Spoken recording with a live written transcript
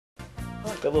I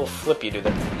like that little flip you do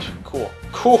there. Cool.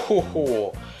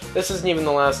 Cool. This isn't even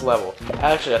the last level.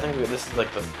 Actually, I think this is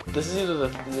like the... This is either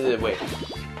the... Wait.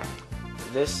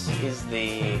 This is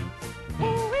the...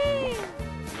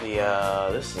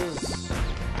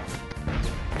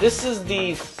 This is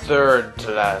the third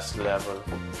to last level.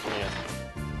 Yeah.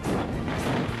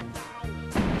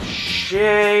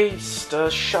 Shyster.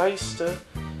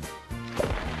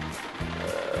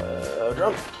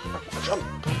 Jump.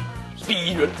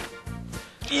 Speedrun.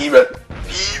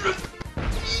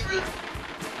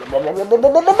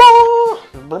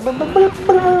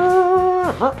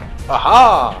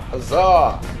 Aha!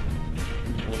 Huzzah!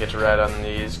 You get to ride on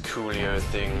these coolio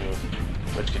things,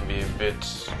 which can be a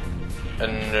bit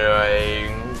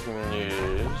annoying.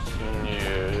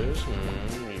 Yes.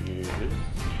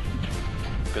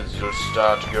 Because you'll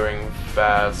start going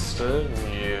faster.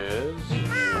 Yes.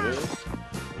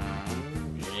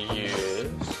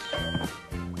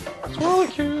 It's really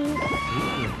cute.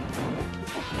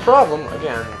 Problem,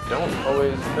 again, don't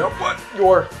always know what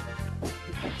your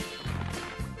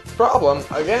problem,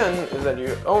 again, is that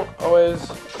you don't always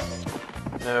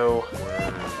know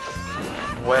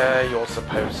where you're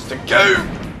supposed to go.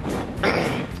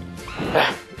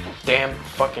 Damn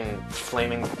fucking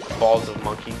flaming balls of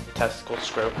monkey testicle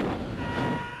stroke.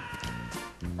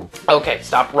 Okay,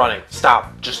 stop running.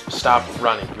 Just stop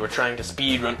running. You were trying to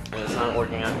speed run, and it's not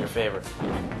working out in your favor.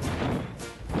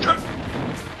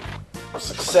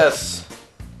 Success.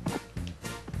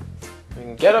 You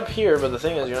can get up here, but the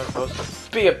thing is, you're not supposed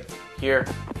to be up here.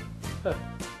 Huh.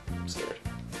 I'm scared.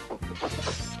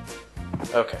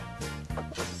 Okay.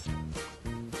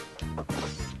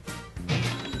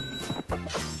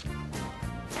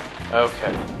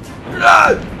 Okay.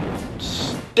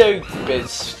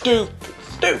 Stupid.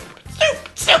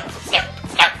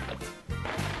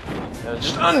 That was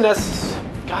just unnecessary.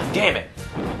 God damn it.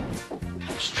 I'm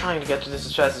just trying to get through this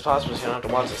as fast as possible so you don't have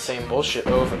to watch the same bullshit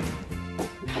over.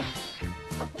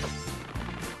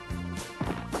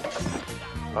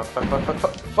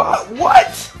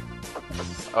 What?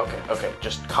 Okay,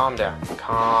 just calm down.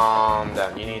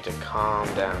 You need to calm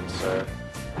down, sir.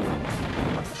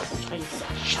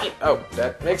 Oh,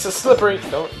 that makes it slippery.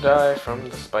 Don't die from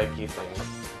the spiky things.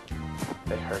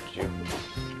 They hurt you.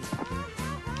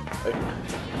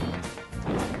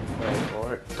 Wait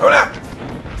for it. Go down!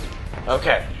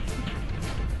 Okay.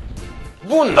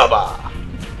 Wunderbar!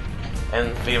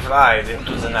 And we ride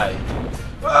into the night.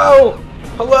 Whoa!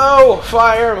 Hello,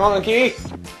 fire monkey!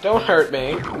 Don't hurt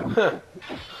me.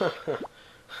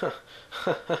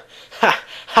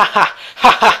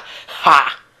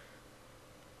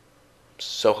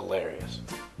 So hilarious.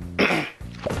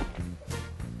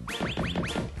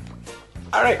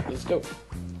 Alright, let's go.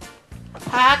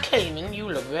 Cayman, you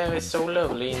look so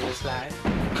lovely in this light.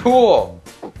 Cool!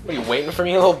 What, are you waiting for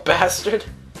me, you little bastard?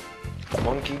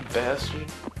 Monkey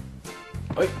bastard.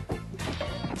 Oi!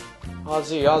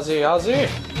 Ozzy!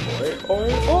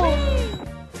 Oi!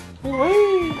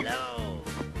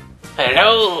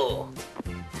 Hello!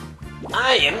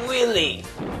 I am Willy!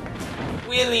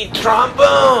 Willy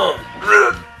Trombone!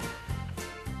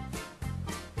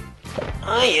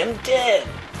 I am dead!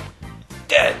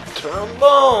 Dead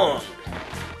Trombone!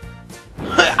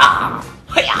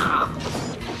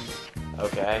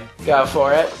 Okay, go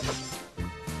for it.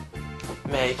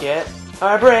 Make it,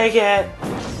 or break it!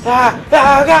 Oh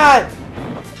god!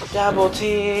 Double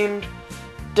teamed!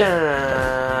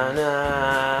 Da-na.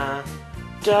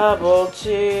 Double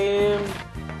teamed!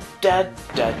 Dead!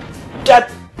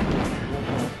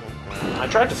 I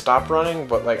tried to stop running,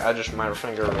 but like my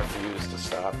finger refused to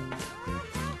stop.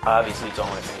 Obviously, it's all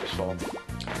my finger's fault.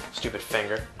 Stupid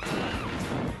finger.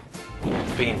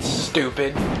 Being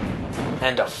stupid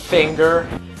and a finger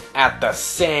at the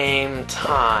same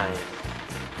time.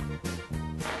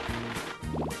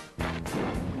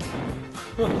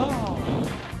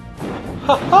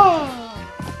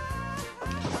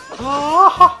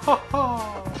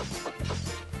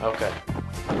 Okay.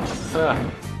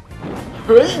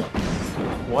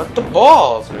 What the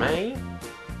balls, man?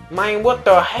 Man, what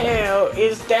the hell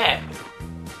is that?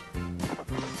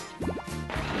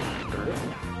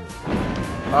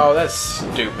 Oh, that's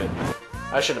stupid.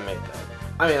 I should have made that.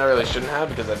 I mean, I really shouldn't have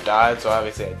because I died, so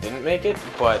obviously I didn't make it,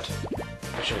 but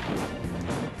I should have.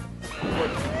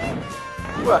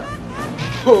 What?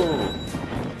 Oh.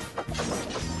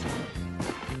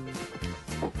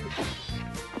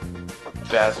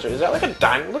 Bastard. Is that like a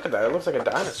dinosaur? Look at that. It looks like a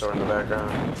dinosaur in the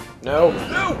background. No.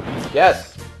 No!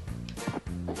 Yes!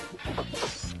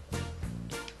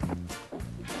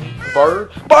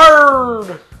 Bird?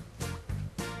 Bird!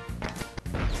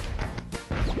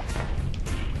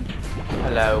 I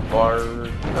Hello, bird.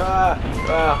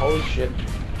 Holy shit.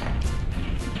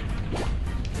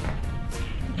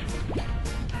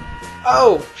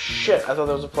 Oh, shit, I thought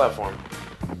that was a platform.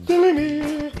 Silly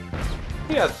me.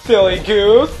 Yeah, silly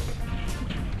goose.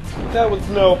 That was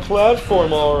no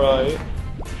platform, alright.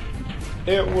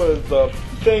 It was a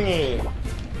thingy.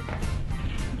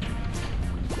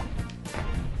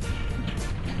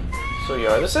 So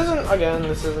yeah, this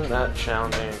isn't that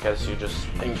challenging. I guess you just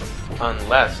think,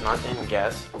 unless, not in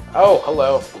guess. Oh,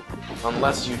 hello.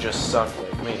 Unless you just suck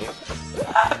like me.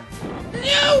 Ah,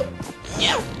 no!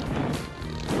 No!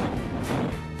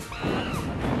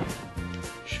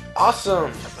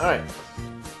 Awesome! Alright.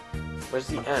 Where's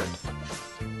the end?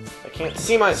 I can't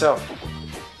see myself.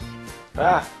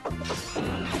 Ah!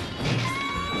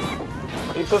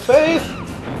 Leap of faith!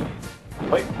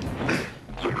 Wait.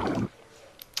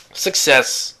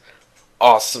 Success.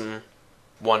 Awesome.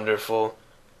 Wonderful.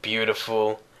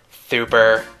 Beautiful.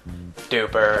 Super.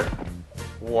 Duper.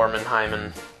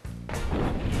 Warmenheimen.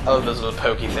 Oh, those little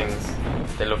pokey things.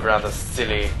 They look rather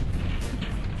silly.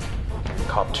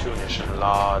 Cartoonish and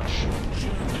large.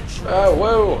 Oh,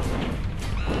 whoa!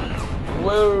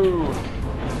 Whoa!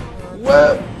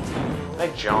 Whoa! I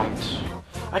jumped.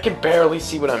 I can barely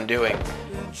see what I'm doing.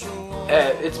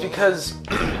 It's because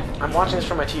I'm watching this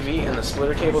from my TV, and the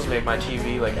splitter cables make my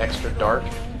TV like extra dark.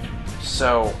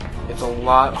 So it's a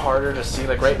lot harder to see.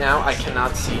 Like right now, I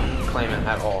cannot see Clayman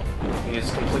at all. He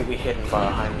is completely hidden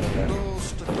behind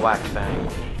the black thing,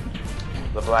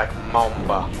 the black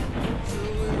mamba.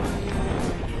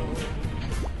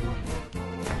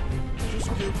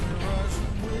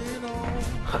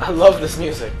 I love this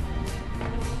music.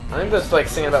 I think that's like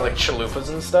singing about like chalupas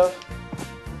and stuff.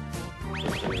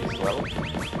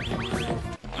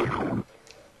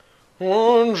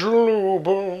 One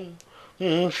chalupa,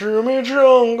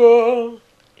 chimichanga.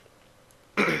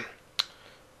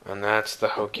 And that's the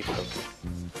hokey pokey.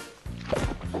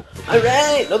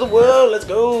 Alright, another world, let's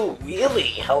go. Willy,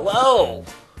 hello.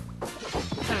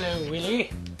 Hello,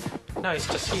 Willy. Nice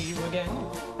to see you again.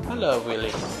 Hello,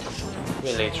 Willy.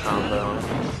 Willy Trombone.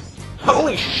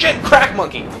 Holy shit, crack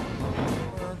monkey!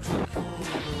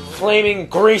 Flaming,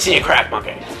 greasy crack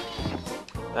monkey.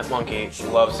 That monkey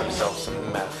loves himself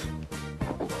some meth.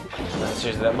 No,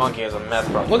 seriously, that monkey has a meth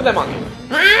problem. Look at that monkey!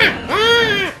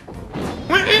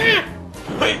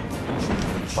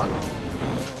 Fun.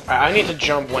 Alright, I need to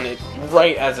jump when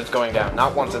right as it's going down,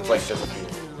 not once it's like disappearing.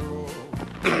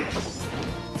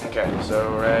 Okay,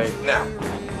 so right now.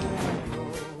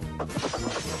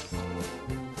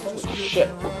 Holy shit.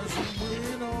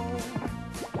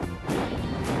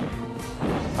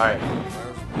 Alright.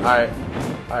 Alright.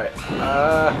 Alright.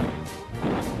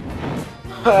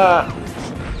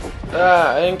 I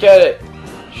didn't get it.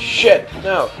 Shit.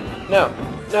 No. No.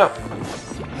 No.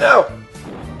 No.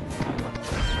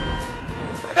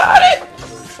 I got it.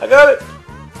 I got it.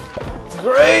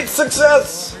 Great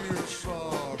success.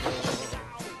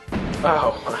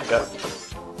 Oh, I got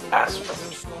ass.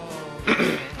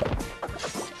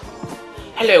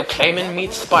 Hello, Clayman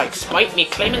meets Spike. Spike me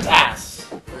Clayman's ass.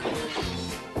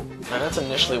 And that's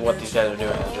initially what these guys are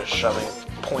doing, is just shoving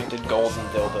pointed golden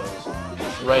dildos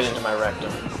right into my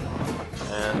rectum.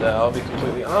 And I'll be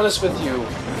completely honest with you,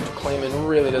 Clayman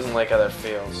really doesn't like how that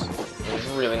feels.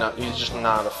 He's just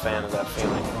not a fan of that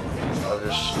feeling. Of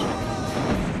just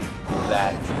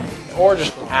that. Or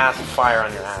just ass fire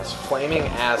on your ass. Flaming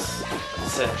ass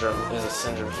syndrome is a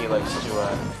syndrome he likes to,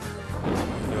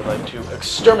 he would like to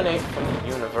exterminate from the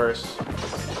universe.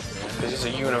 Because he's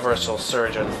a universal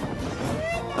surgeon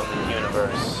of the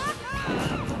universe.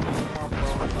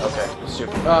 Okay,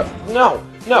 super. No!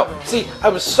 No! See, I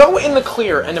was so in the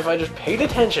clear, and if I just paid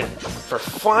attention for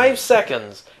 5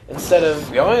 seconds, instead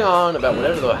of going on about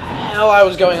whatever the hell I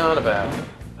was going on about,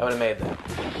 I would have made that.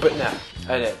 But no,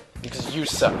 I didn't. Because you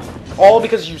suck. All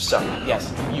because you suck.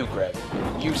 Yes, you, Greg.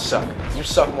 You suck. You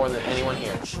suck more than anyone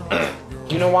here.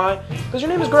 Do you know why? Because your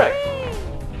name is Greg.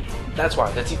 That's why.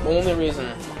 That's the only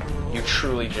reason you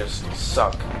truly just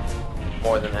suck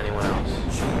more than anyone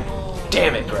else.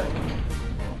 Damn it, Greg.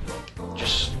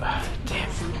 Just, damn it.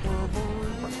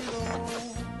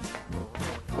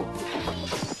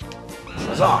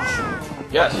 Huzzah!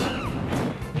 Yes!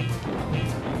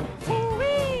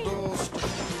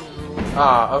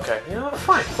 Okay. You know what?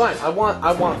 Fine, fine. I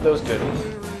want those goodies.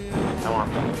 I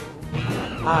want them.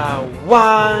 I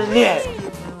want it!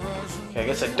 Okay, I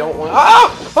guess I don't want...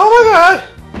 Oh! Oh my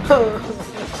god!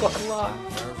 That's a lot.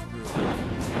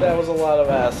 That was a lot of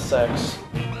ass sex.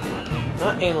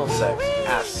 Not anal sex,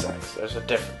 ass sex. There's a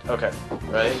difference. Okay,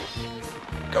 ready?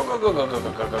 Go, go, go, go, go,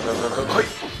 go, go, go, go, go, go, go.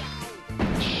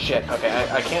 Shit, okay,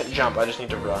 I can't jump, I just need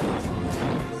to run.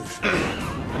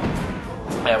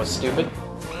 That was stupid.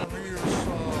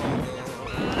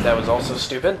 That was also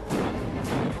stupid.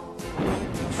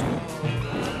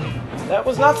 That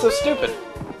was not so stupid.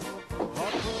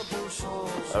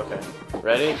 Okay,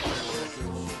 ready?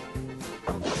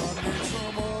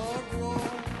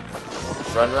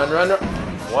 Run, run, run, run.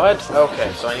 What?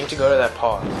 Okay, so I need to go to that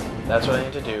pause. That's what I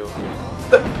need to do.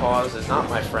 The pause is not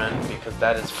my friend because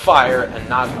that is fire and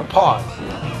not a pause.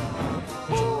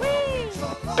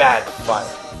 Bad fire.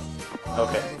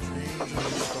 Okay.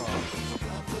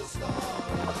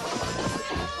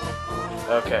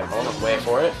 Okay, hold on. Wait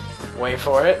for it. Wait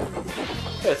for it.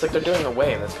 Yeah, it's like they're doing a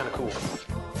wave. That's kind of cool.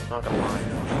 Not gonna lie.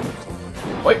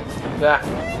 Wait. Yeah.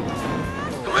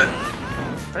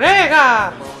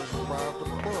 Rega!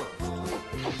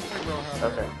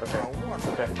 Okay, okay,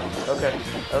 okay, okay,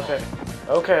 okay,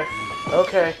 okay,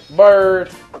 okay.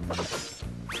 Bird.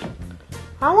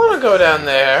 I want to go down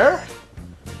there.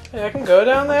 Hey, I can go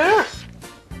down there.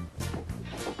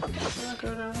 I want to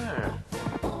go down there.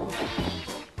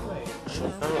 Wait,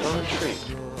 I'm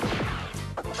intrigued.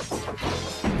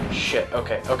 Shit.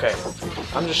 Okay, okay.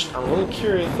 I'm a little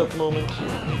curious at the moment.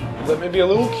 Let me be a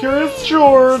little curious,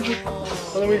 George,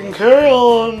 and then we can carry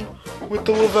on with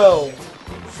the level.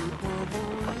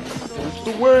 It's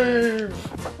the wave.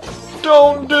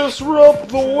 Don't disrupt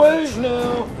the wave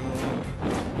now.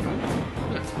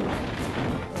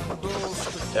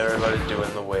 Everybody's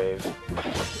doing the wave.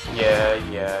 Yeah,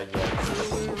 yeah, yeah.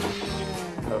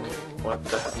 Okay, what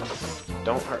the hell?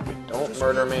 Don't hurt me. Don't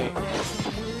murder me.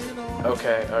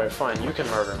 Okay, alright, fine. You can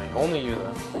murder me. Only you,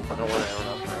 though. I don't want anyone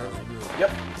else murder me.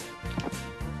 Yep.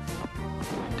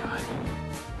 Die.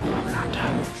 We're not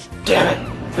done. Damn it!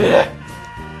 Ugh.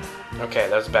 Okay,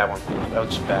 that was a bad one. That was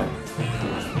just bad.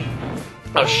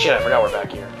 Oh shit, I forgot we're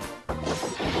back here.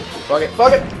 Fuck it,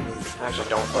 fuck it! Actually,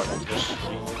 don't fuck it. Just...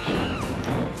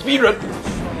 Speedrun!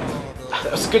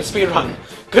 That was a good speedrun.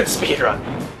 Good speedrun.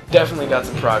 Definitely got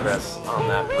some progress on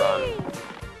that run.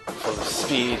 Full of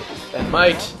speed and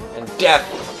might and death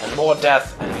and more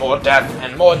death and more death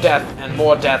and more death and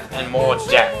more death and more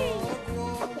death.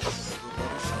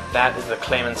 That is the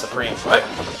claimant supreme. Right?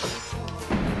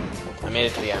 I made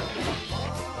it to the end.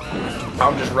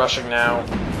 I'm just rushing now,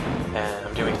 and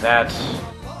I'm doing that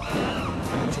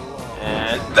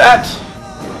and that.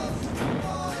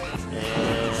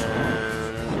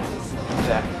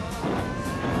 That.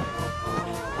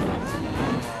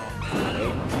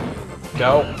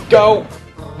 Go, go!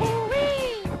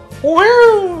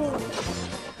 Woo!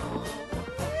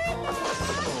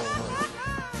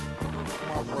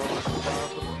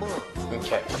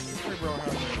 Okay.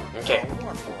 Okay.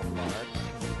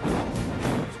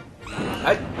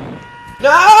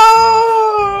 No!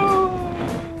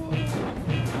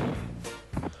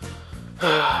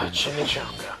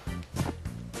 Chimichanga.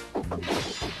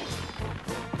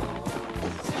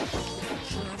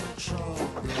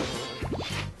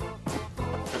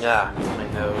 Yeah, my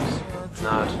nose.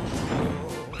 Not in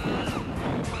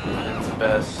the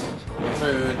best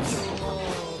moods.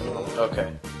 Okay,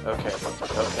 okay,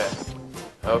 okay,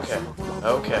 okay,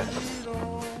 okay.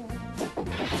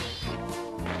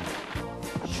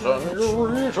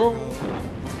 Senorita.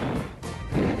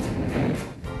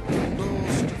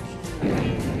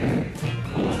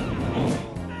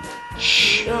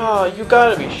 Oh, you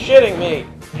gotta be shitting me!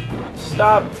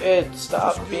 Stop it!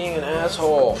 Stop being an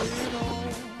asshole!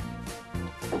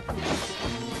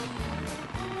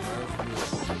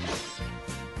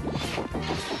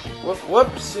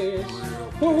 Whoopsie!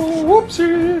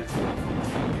 Whoopsie!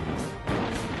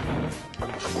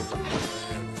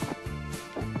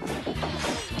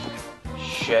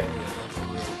 Shit.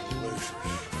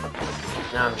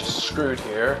 Now I'm just screwed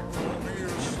here.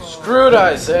 Screwed,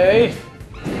 I say!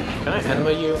 Can I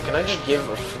enema you? Can I just give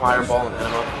a fireball an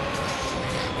enema?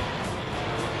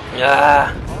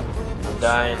 Yeah! I'm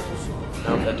dying.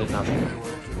 Nope, that did nothing.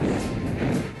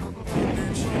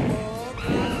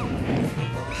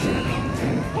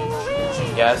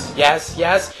 Yes, yes,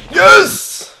 yes,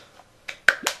 yes!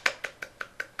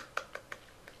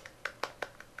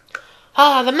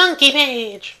 Ah, the monkey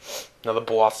mage! Another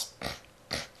boss.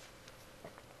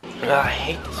 I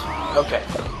hate this. Okay,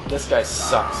 this guy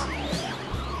sucks.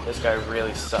 This guy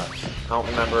really sucks. I don't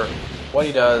remember what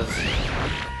he does.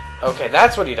 Okay,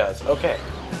 that's what he does. Okay.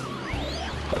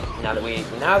 Now that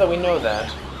we know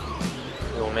that,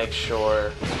 we will make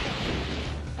sure.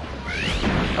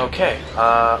 Okay.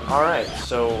 Alright,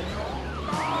 so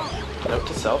note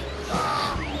to self.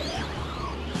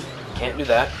 Can't do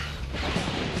that.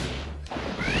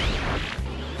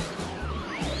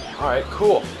 Alright,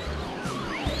 cool.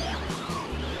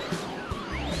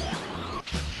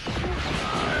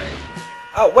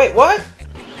 Oh, wait, what?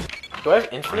 Do I have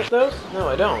infinite those? No,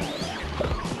 I don't.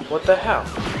 What the hell?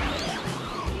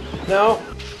 No.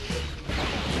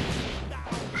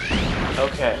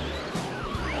 Okay.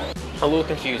 I'm a little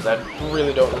confused. I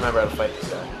really don't remember how to fight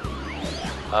this guy.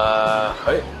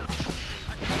 Hey.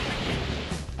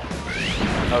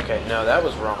 Okay, no, that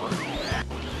was wrong.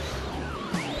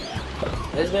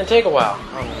 It's gonna take a while.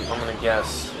 I'm gonna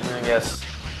guess.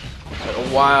 Like a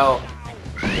while.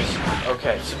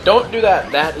 Okay, so don't do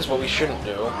that. That is what we shouldn't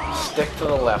do. Stick to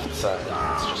the left side.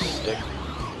 Let's just stick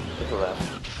to the left.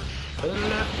 To the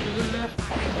left, to the left.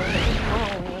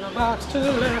 In a box to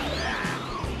the left.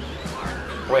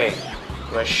 Wait,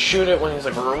 do I shoot it when he's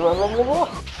like...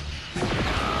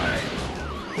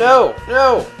 No!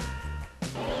 No!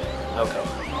 Okay.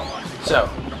 So,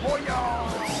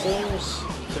 it seems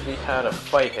to be how to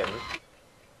fight him.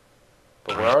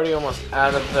 But we're already almost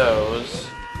out of those.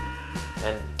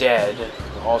 And dead.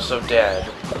 Also dead.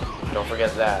 Don't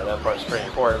forget that. That part's pretty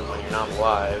important. When you're not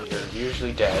alive, you're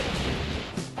usually dead.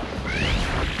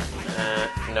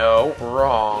 No,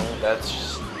 wrong. That's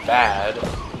just bad.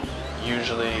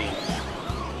 Usually,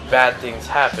 bad things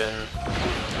happen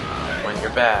when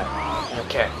you're bad.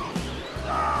 Okay.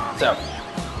 So.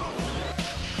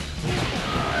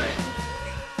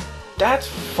 That's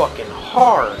fucking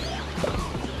hard.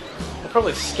 I'll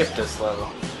probably skip this level.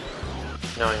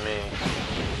 Knowing me.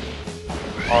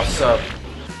 Awesome.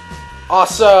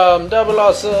 Awesome! Double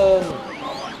awesome!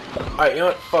 Alright, you know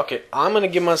what? Fuck it. I'm gonna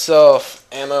give myself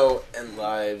ammo and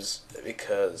lives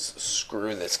because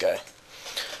screw this guy.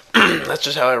 That's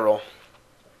just how I roll.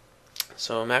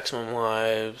 So maximum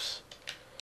lives.